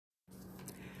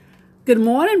Good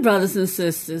morning, brothers and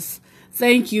sisters.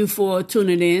 Thank you for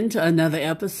tuning in to another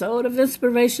episode of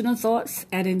Inspirational Thoughts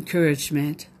and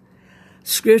Encouragement.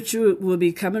 Scripture will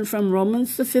be coming from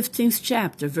Romans, the 15th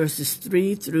chapter, verses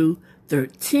 3 through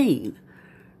 13.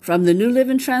 From the New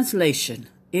Living Translation,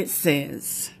 it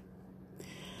says,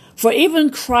 "For even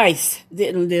Christ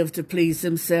didn't live to please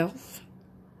himself.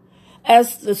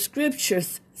 As the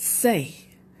scriptures say,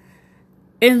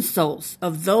 insults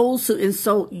of those who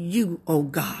insult you, O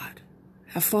God,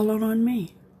 have fallen on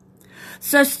me.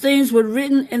 Such things were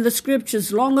written in the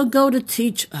scriptures long ago to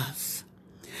teach us.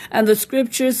 And the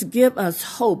scriptures give us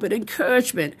hope and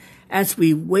encouragement as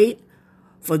we wait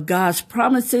for God's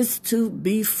promises to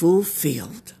be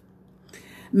fulfilled.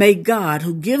 May God,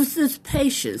 who gives us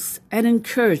patience and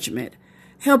encouragement,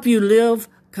 help you live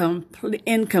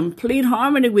in complete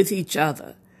harmony with each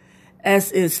other,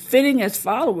 as is fitting as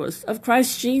followers of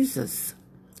Christ Jesus.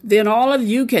 Then all of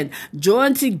you can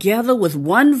join together with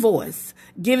one voice,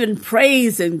 giving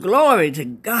praise and glory to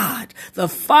God, the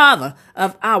Father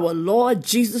of our Lord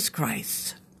Jesus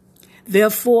Christ.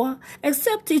 Therefore,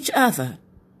 accept each other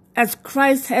as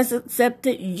Christ has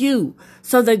accepted you,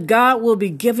 so that God will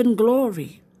be given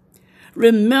glory.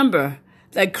 Remember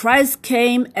that Christ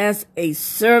came as a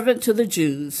servant to the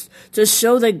Jews to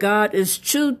show that God is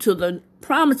true to the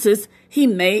promises he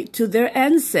made to their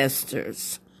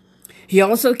ancestors. He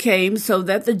also came so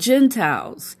that the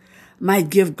Gentiles might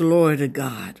give glory to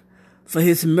God for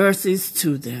his mercies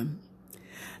to them.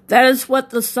 That is what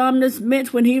the psalmist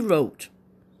meant when he wrote,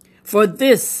 'For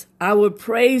this I will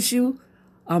praise you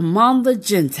among the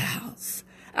Gentiles.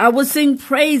 I will sing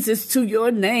praises to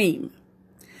your name.'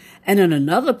 And in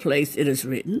another place it is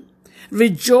written,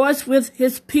 'Rejoice with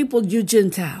his people, you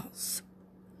Gentiles.'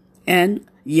 And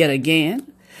yet again,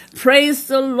 'Praise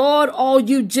the Lord, all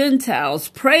you Gentiles.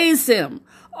 Praise him,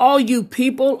 all you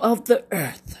people of the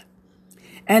earth.'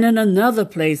 And in another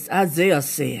place, Isaiah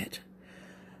said,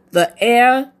 'The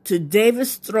heir to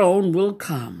David's throne will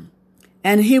come,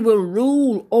 and he will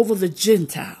rule over the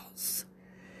Gentiles.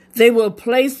 They will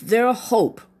place their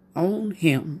hope on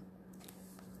him.'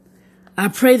 I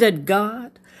pray that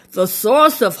God, the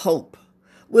source of hope,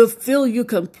 will fill you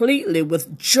completely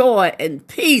with joy and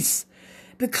peace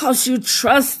because you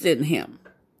trust in him.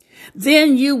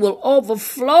 Then you will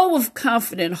overflow with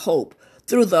confident hope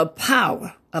through the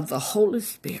power of the Holy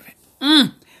Spirit."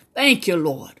 Thank you,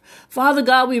 Lord. Father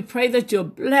God, we pray that you'll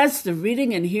bless the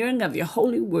reading and hearing of your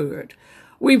holy word.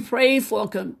 We pray for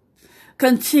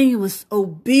continuous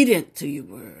obedience to your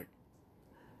word.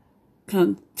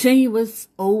 Continuous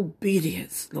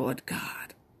obedience, Lord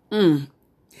God.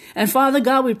 And Father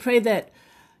God, we pray that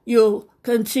you'll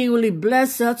continually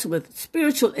bless us with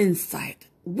spiritual insight,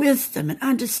 wisdom, and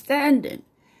understanding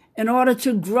in order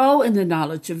to grow in the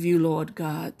knowledge of you, Lord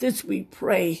God. This we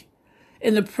pray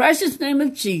in the precious name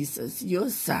of Jesus, your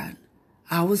Son,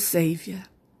 our Savior.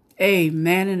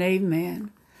 Amen and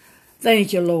amen.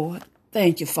 Thank you, Lord.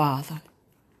 Thank you, Father.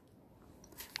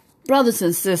 Brothers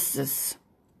and sisters,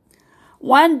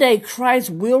 one day Christ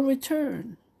will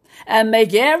return and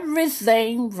make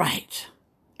everything right.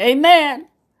 Amen.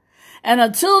 And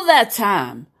until that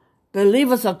time,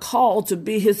 believers are called to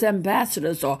be his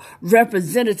ambassadors or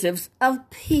representatives of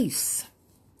peace.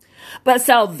 But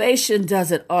salvation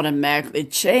doesn't automatically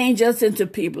change us into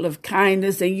people of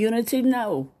kindness and unity,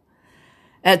 no.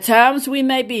 At times we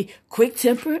may be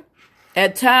quick-tempered.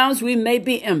 At times we may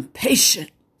be impatient.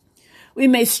 We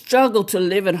may struggle to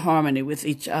live in harmony with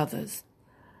each other.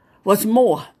 What's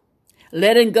more,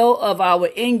 letting go of our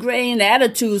ingrained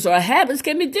attitudes or habits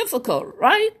can be difficult,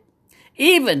 right?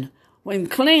 Even when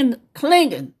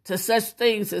clinging to such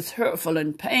things is hurtful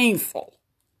and painful.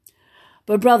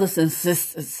 But brothers and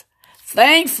sisters,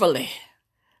 thankfully,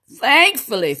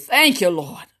 thank you,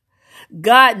 Lord.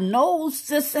 God knows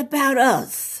this about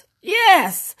us.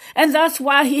 Yes, and that's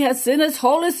why he has sent his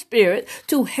Holy Spirit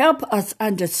to help us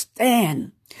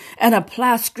understand and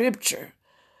apply scripture.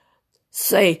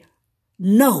 Say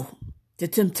no to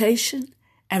temptation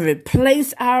and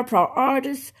replace our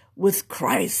priorities with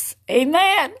Christ.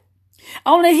 Amen.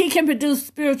 Only he can produce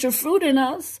spiritual fruit in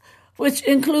us, which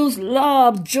includes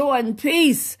love, joy, and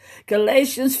peace.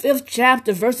 Galatians 5th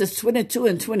chapter, verses 22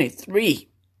 and 23.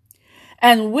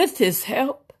 And with his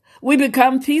help, we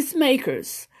become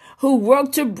peacemakers who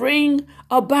work to bring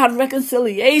about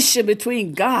reconciliation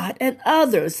between God and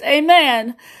others.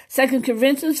 Amen. 2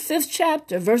 Corinthians 5th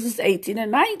chapter, verses 18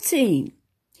 and 19.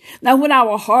 Now, when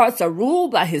our hearts are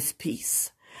ruled by his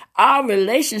peace, our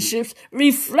relationships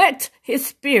reflect his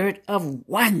spirit of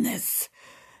oneness.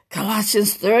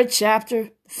 Colossians 3rd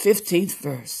chapter, 15th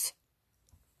verse.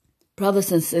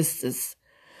 Brothers and sisters,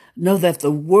 know that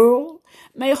the world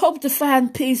may hope to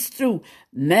find peace through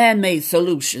man-made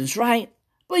solutions, right?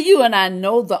 But you and I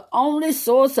know the only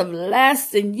source of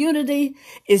lasting unity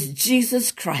is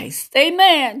Jesus Christ.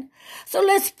 Amen. So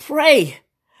let's pray.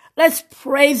 Let's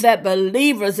pray that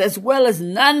believers as well as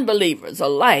non-believers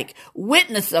alike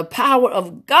witness the power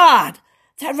of God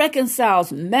that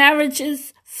reconciles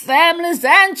marriages, families,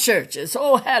 and churches.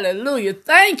 Oh, hallelujah.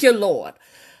 Thank you, Lord.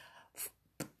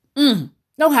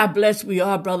 Know how blessed we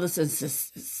are, brothers and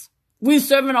sisters. We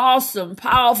serve an awesome,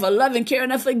 powerful, loving,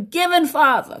 caring, and forgiving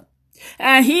Father.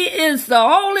 And He is the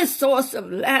only source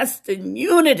of lasting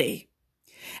unity.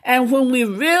 And when we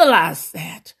realize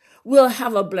that, we'll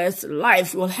have a blessed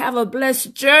life. We'll have a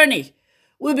blessed journey.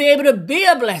 We'll be able to be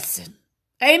a blessing.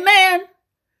 Amen.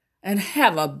 And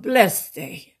have a blessed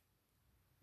day.